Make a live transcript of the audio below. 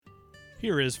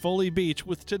Here is Foley Beach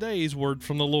with today's Word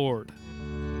from the Lord.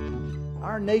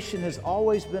 Our nation has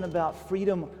always been about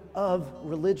freedom of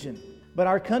religion, but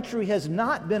our country has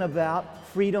not been about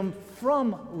freedom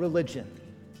from religion.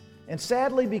 And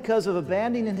sadly, because of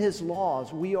abandoning His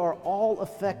laws, we are all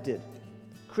affected,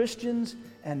 Christians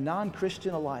and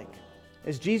non-Christian alike.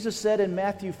 As Jesus said in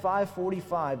Matthew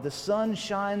 5:45, the sun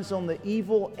shines on the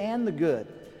evil and the good.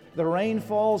 The rain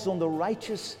falls on the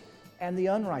righteous and the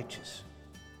unrighteous.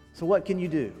 So what can you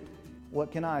do?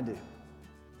 What can I do?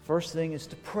 First thing is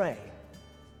to pray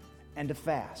and to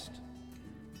fast.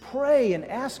 Pray and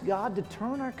ask God to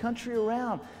turn our country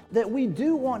around, that we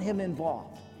do want Him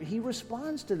involved. He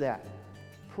responds to that.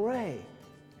 Pray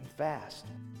and fast.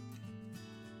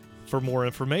 For more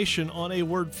information on A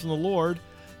Word from the Lord,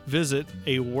 visit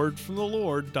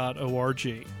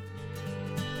awordfromthelord.org.